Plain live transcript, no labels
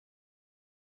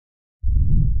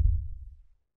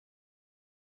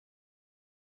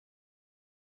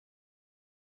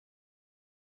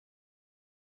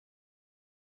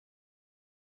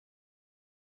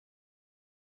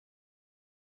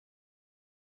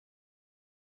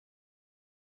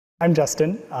I'm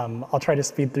Justin. I'll try to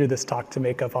speed through this talk to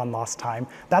make up on lost time.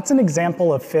 That's an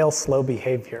example of fail-slow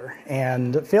behavior.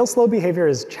 And fail-slow behavior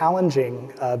is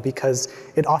challenging because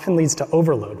it often leads to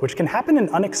overload, which can happen in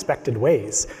unexpected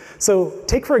ways. So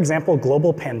take, for example,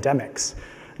 global pandemics.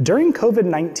 During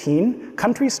COVID-19,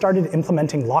 countries started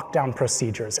implementing lockdown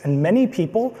procedures, and many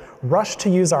people rushed to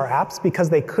use our apps because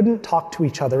they couldn't talk to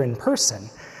each other in person.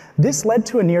 This led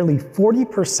to a nearly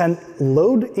 40%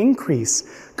 load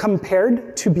increase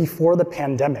compared to before the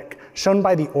pandemic, shown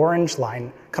by the orange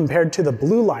line compared to the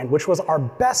blue line, which was our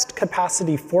best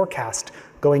capacity forecast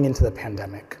going into the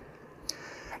pandemic.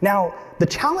 Now, the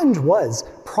challenge was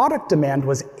product demand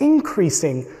was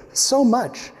increasing so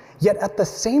much, yet at the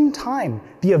same time,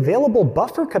 the available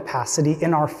buffer capacity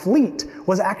in our fleet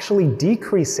was actually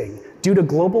decreasing due to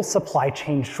global supply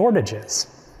chain shortages.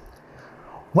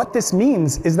 What this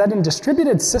means is that in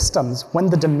distributed systems, when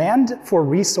the demand for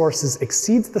resources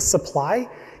exceeds the supply,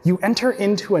 you enter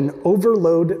into an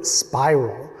overload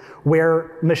spiral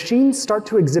where machines start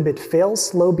to exhibit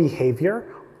fail-slow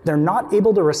behavior, they're not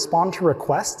able to respond to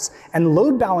requests, and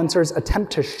load balancers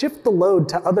attempt to shift the load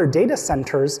to other data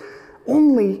centers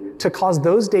only to cause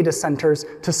those data centers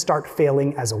to start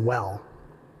failing as well.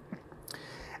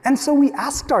 And so we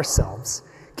asked ourselves,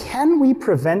 can we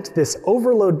prevent this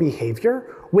overload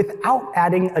behavior without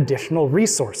adding additional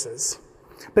resources?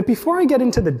 But before I get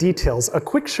into the details, a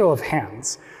quick show of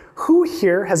hands. Who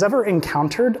here has ever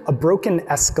encountered a broken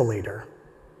escalator?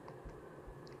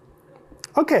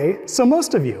 Okay, so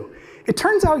most of you. It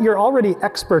turns out you're already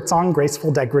experts on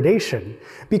graceful degradation,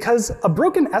 because a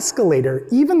broken escalator,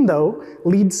 even though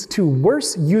leads to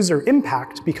worse user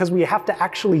impact because we have to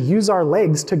actually use our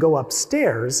legs to go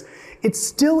upstairs, it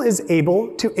still is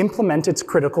able to implement its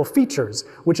critical features,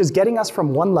 which is getting us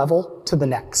from one level to the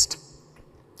next.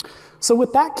 So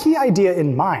with that key idea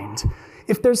in mind,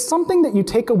 if there's something that you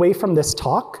take away from this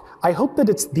talk, I hope that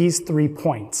it's these 3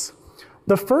 points.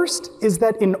 The first is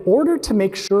that in order to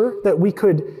make sure that we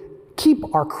could keep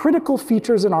our critical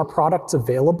features in our products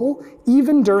available,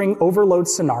 even during overload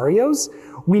scenarios,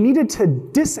 we needed to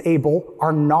disable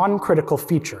our non-critical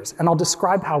features, and I'll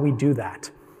describe how we do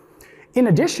that. In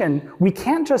addition, we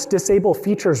can't just disable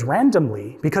features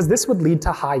randomly because this would lead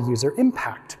to high user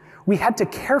impact. We had to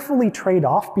carefully trade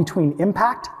off between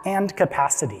impact and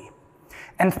capacity.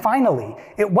 And finally,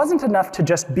 it wasn't enough to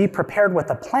just be prepared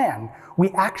with a plan.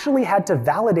 We actually had to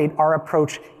validate our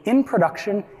approach in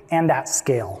production and at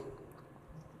scale.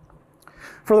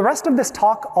 For the rest of this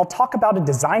talk, I'll talk about a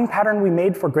design pattern we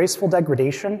made for graceful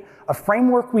degradation, a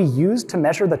framework we used to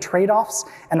measure the trade-offs,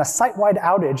 and a site-wide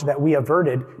outage that we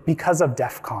averted because of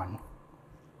Defcon.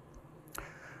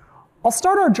 I'll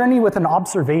start our journey with an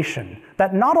observation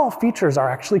that not all features are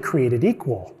actually created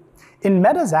equal. In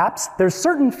Meza's apps, there's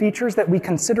certain features that we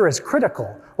consider as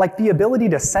critical, like the ability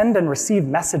to send and receive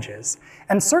messages,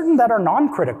 and certain that are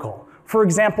non-critical, for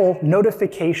example,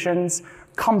 notifications,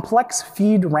 complex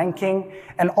feed ranking,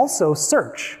 and also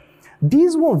search.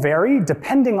 These will vary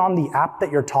depending on the app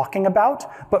that you're talking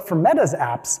about, but for Meza's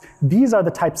apps, these are the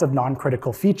types of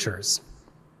non-critical features.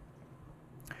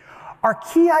 Our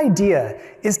key idea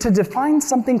is to define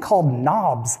something called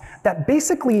knobs that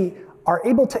basically are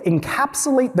able to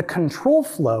encapsulate the control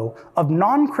flow of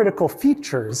non-critical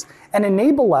features and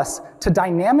enable us to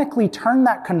dynamically turn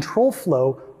that control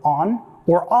flow on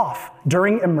or off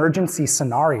during emergency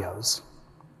scenarios.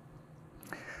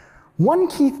 One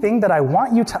key thing that I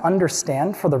want you to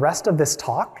understand for the rest of this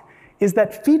talk is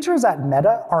that features at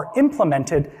Meza are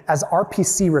implemented as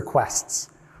RPC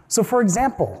requests. So for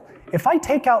example, if I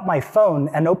take out my phone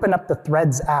and open up the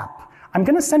Threads app, I'm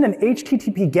going to send an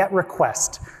HTTP GET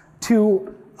request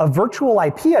to a virtual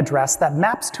IP address that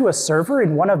maps to a server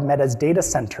in one of Meza's data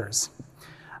centers.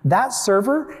 That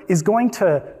server is going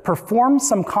to perform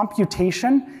some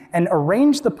computation and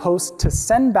arrange the post to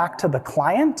send back to the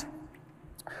client,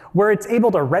 where it's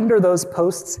able to render those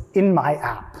posts in my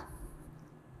app.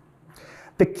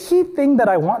 The key thing that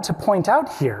I want to point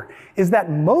out here is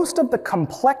that most of the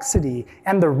complexity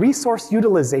and the resource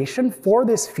utilization for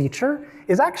this feature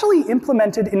is actually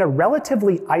implemented in a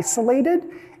relatively isolated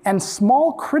and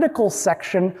small critical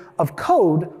section of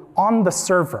code on the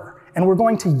server. And we're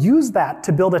going to use that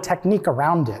to build a technique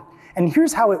around it. And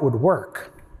here's how it would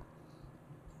work.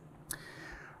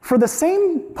 For the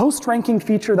same post-ranking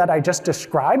feature that I just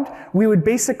described, we would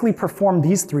basically perform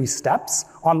these 3 steps.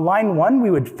 On line 1, we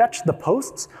would fetch the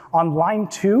posts. On line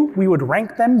 2, we would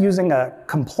rank them using a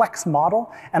complex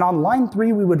model. And on line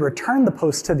 3, we would return the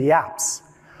posts to the apps.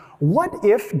 What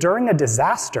if, during a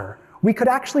disaster, we could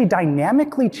actually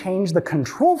dynamically change the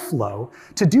control flow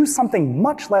to do something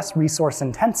much less resource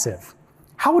intensive?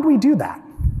 How would we do that?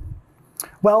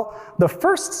 Well, the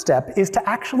first step is to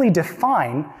actually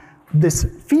define this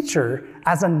feature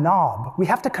as a knob. We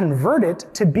have to convert it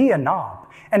to be a knob.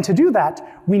 And to do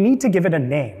that, we need to give it a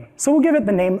name. So we'll give it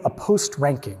the name a post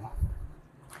ranking.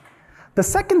 The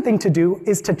second thing to do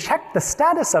is to check the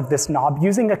status of this knob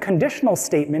using a conditional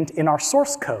statement in our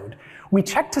source code. We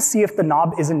check to see if the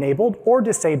knob is enabled or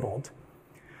disabled.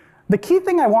 The key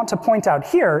thing I want to point out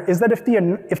here is that if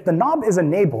the knob is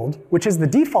enabled, which is the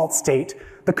default state,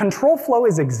 the control flow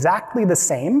is exactly the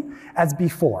same as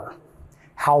before.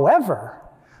 However,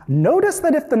 notice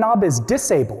that if the knob is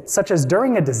disabled, such as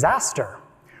during a disaster,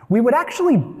 we would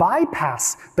actually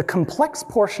bypass the complex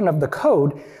portion of the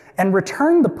code and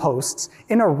return the posts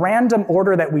in a random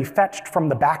order that we fetched from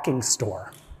the backing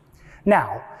store.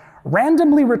 Now,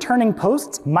 randomly returning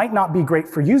posts might not be great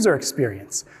for user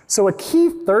experience, so a key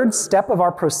third step of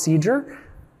our procedure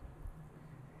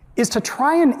is to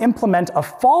try and implement a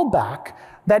fallback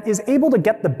that is able to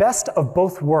get the best of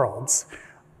both worlds,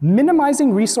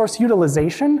 minimizing resource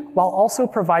utilization while also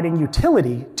providing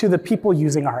utility to the people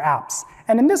using our apps.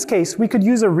 And in this case, we could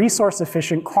use a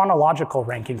resource-efficient chronological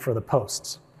ranking for the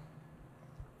posts.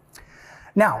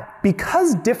 Now,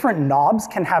 because different knobs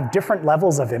can have different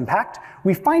levels of impact,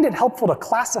 we find it helpful to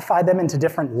classify them into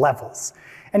different levels.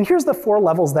 And here's the 4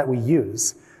 levels that we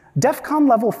use. Defcon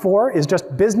level 4 is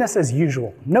just business as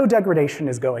usual. No degradation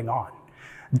is going on.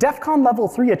 Defcon level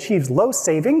 3 achieves low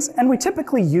savings, and we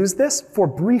typically use this for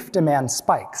brief demand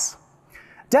spikes.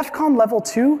 Defcon level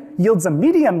 2 yields a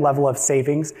medium level of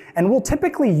savings, and we'll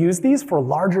typically use these for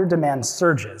larger demand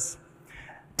surges.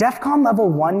 Defcon level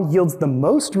 1 yields the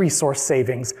most resource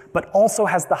savings, but also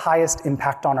has the highest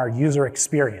impact on our user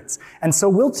experience. And so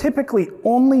we'll typically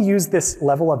only use this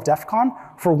level of Defcon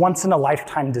for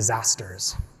once-in-a-lifetime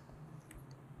disasters.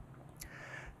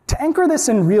 To anchor this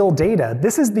in real data,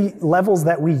 this is the levels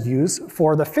that we use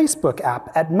for the Facebook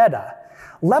app at Meta.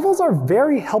 Levels are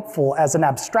very helpful as an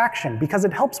abstraction because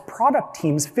it helps product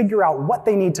teams figure out what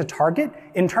they need to target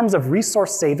in terms of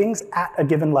resource savings at a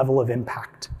given level of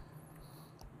impact.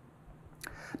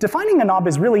 Defining a knob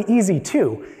is really easy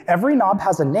too. Every knob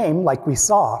has a name, like we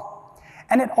saw,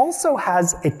 and it also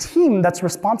has a team that's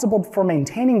responsible for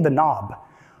maintaining the knob.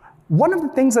 One of the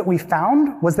things that we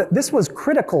found was that this was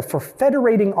critical for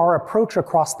federating our approach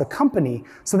across the company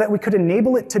so that we could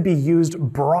enable it to be used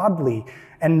broadly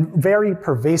and very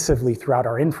pervasively throughout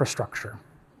our infrastructure.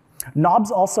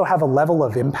 Knobs also have a level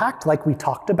of impact, like we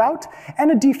talked about,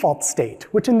 and a default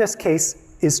state, which in this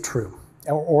case is true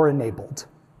or enabled.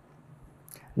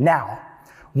 Now,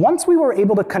 once we were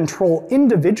able to control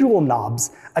individual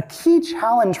knobs, a key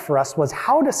challenge for us was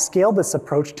how to scale this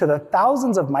approach to the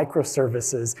thousands of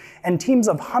microservices and teams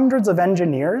of hundreds of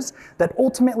engineers that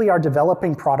ultimately are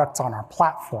developing products on our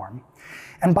platform.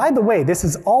 And by the way, this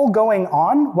is all going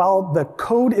on while the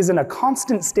code is in a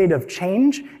constant state of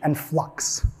change and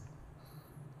flux.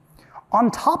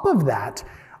 On top of that,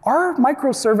 our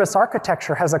microservice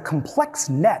architecture has a complex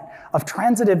net of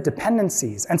transitive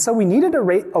dependencies, and so we needed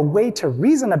a way to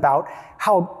reason about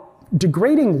how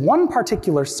degrading one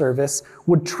particular service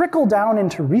would trickle down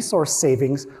into resource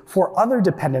savings for other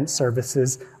dependent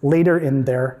services later in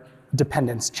their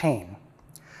dependence chain.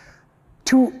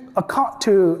 To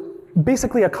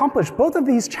basically accomplish both of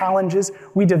these challenges,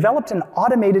 we developed an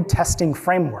automated testing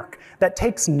framework that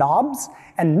takes knobs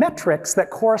and metrics that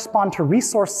correspond to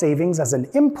resource savings as an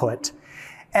input,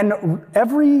 and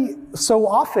every so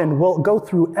often we'll go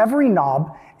through every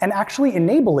knob and actually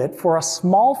enable it for a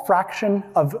small fraction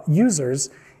of users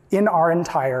in our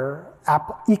entire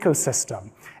app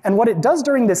ecosystem. And what it does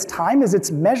during this time is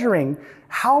it's measuring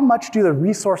how much do the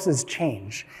resources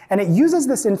change. And it uses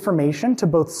this information to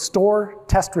both store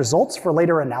test results for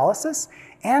later analysis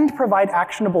and provide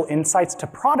actionable insights to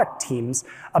product teams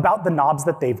about the knobs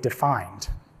that they've defined.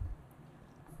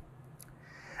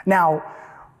 Now,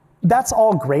 that's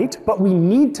all great, but we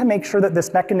need to make sure that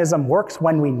this mechanism works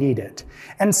when we need it.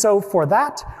 And so for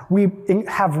that, we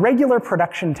have regular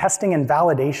production testing and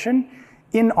validation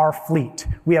in our fleet.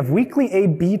 We have weekly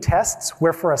A/B tests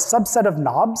where for a subset of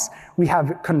knobs, we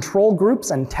have control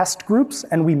groups and test groups,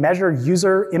 and we measure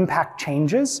user impact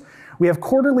changes. We have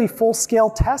quarterly full-scale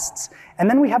tests, and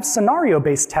then we have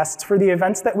scenario-based tests for the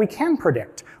events that we can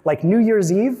predict, like New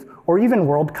Year's Eve or even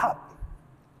World Cup.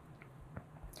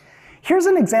 Here's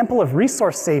an example of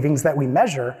resource savings that we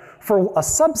measure for a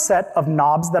subset of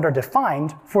knobs that are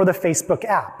defined for the Facebook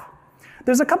app.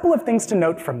 There's a couple of things to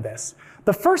note from this.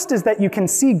 The first is that you can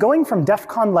see going from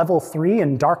Defcon level 3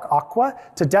 in dark aqua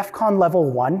to Defcon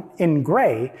level 1 in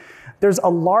gray, there's a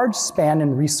large span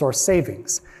in resource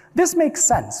savings. This makes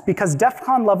sense because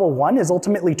Defcon level 1 is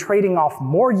ultimately trading off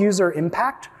more user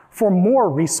impact for more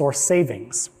resource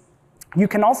savings. You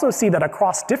can also see that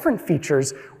across different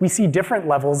features, we see different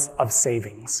levels of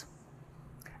savings.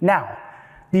 Now,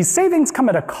 these savings come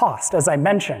at a cost, as I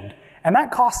mentioned, and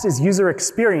that cost is user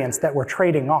experience that we're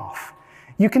trading off.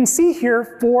 You can see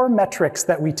here 4 metrics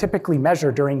that we typically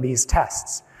measure during these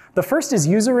tests. The first is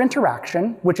user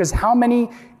interaction, which is how many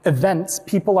events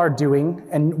people are doing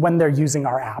and when they're using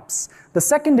our apps. The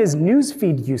second is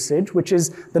newsfeed usage, which is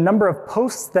the number of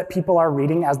posts that people are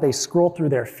reading as they scroll through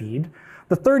their feed.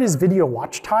 The third is video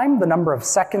watch time, the number of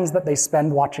seconds that they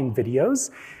spend watching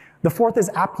videos. The fourth is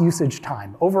app usage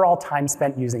time, overall time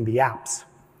spent using the apps.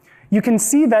 You can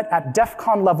see that at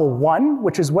Defcon level 1,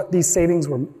 which is what these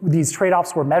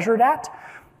trade-offs were measured at,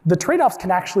 the trade-offs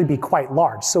can actually be quite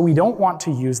large, so we don't want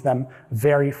to use them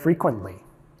very frequently.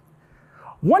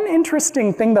 One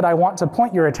interesting thing that I want to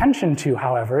point your attention to,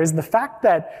 however, is the fact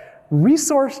that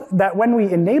when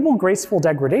we enable graceful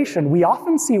degradation, we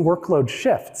often see workload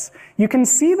shifts. You can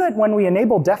see that when we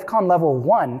enable Defcon level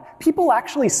 1, people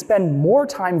actually spend more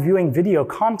time viewing video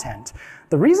content.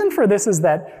 The reason for this is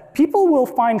that people will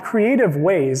find creative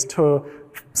ways to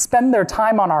spend their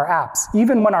time on our apps,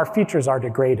 even when our features are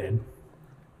degraded.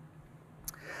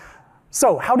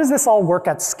 So how does this all work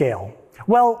at scale?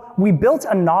 Well, we built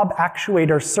a knob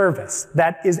actuator service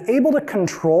that is able to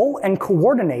control and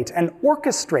coordinate and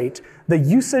orchestrate the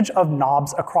usage of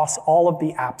knobs across all of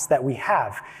the apps that we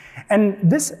have. And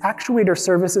this actuator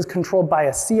service is controlled by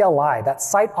a CLI that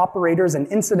site operators and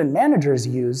incident managers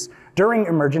use during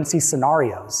emergency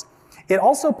scenarios. It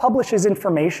also publishes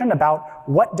information about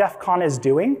what Defcon is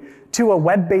doing to a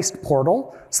web-based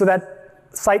portal so that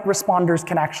site responders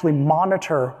can actually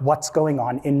monitor what's going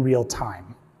on in real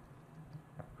time.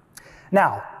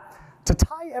 Now, to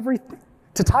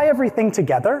tie everything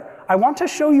together, I want to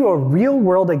show you a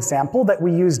real-world example that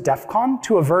we use Defcon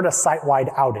to avert a site-wide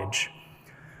outage.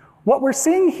 What we're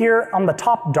seeing here on the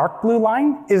top dark blue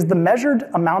line is the measured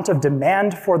amount of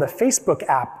demand for the Facebook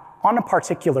app on a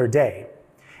particular day.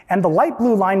 And the light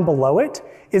blue line below it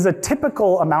is a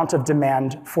typical amount of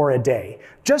demand for a day,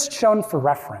 just shown for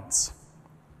reference.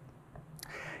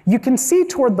 You can see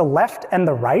toward the left and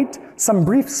the right some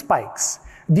brief spikes.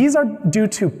 These are due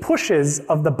to pushes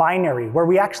of the binary, where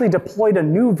we actually deployed a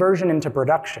new version into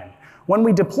production. When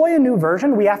we deploy a new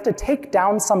version, we have to take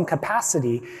down some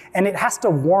capacity, and it has to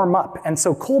warm up. And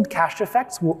so cold cache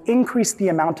effects will increase the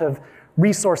amount of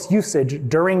resource usage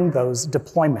during those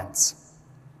deployments.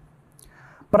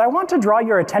 But I want to draw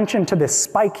your attention to this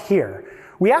spike here.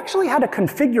 We actually had a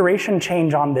configuration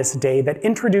change on this day that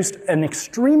introduced an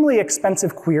extremely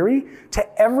expensive query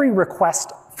to every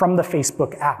request from the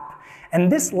Facebook app. And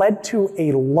this led to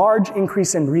a large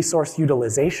increase in resource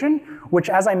utilization, which,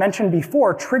 as I mentioned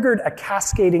before, triggered a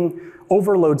cascading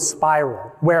overload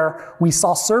spiral, where we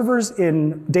saw servers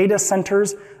in data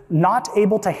centers not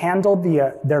able to handle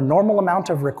their normal amount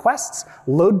of requests.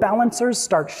 Load balancers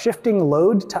start shifting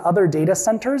load to other data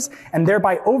centers, and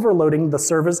thereby overloading the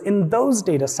servers in those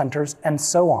data centers, and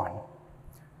so on.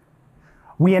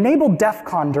 We enabled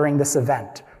Defcon during this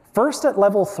event, first at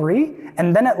level 3,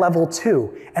 and then at level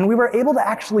 2, and we were able to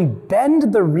actually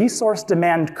bend the resource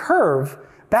demand curve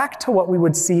back to what we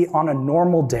would see on a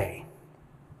normal day.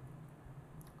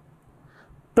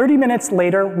 30 minutes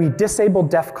later, we disabled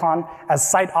Defcon as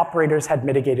site operators had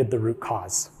mitigated the root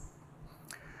cause.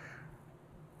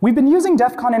 We've been using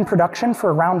Defcon in production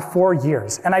for around 4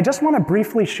 years, and I just want to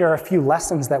briefly share a few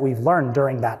lessons that we've learned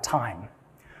during that time.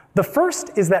 The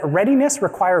first is that readiness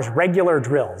requires regular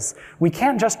drills. We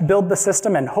can't just build the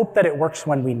system and hope that it works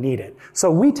when we need it.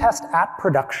 So we test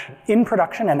in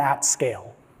production and at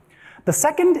scale. The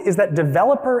second is that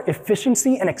developer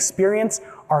efficiency and experience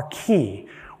are key.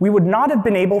 We would not have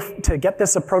been able to get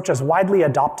this approach as widely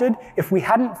adopted if we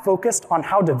hadn't focused on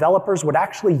how developers would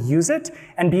actually use it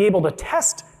and be able to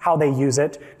test how they use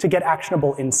it to get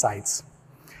actionable insights.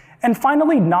 And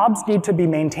finally, knobs need to be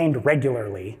maintained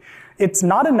regularly. It's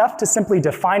not enough to simply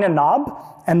define a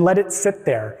knob and let it sit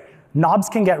there. Knobs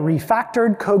can get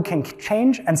refactored, code can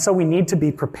change, and so we need to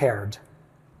be prepared.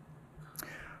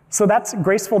 So that's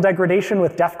graceful degradation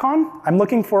with Defcon. I'm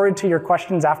looking forward to your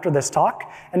questions after this talk.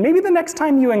 And maybe the next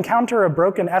time you encounter a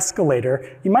broken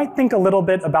escalator, you might think a little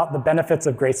bit about the benefits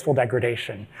of graceful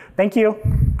degradation. Thank you.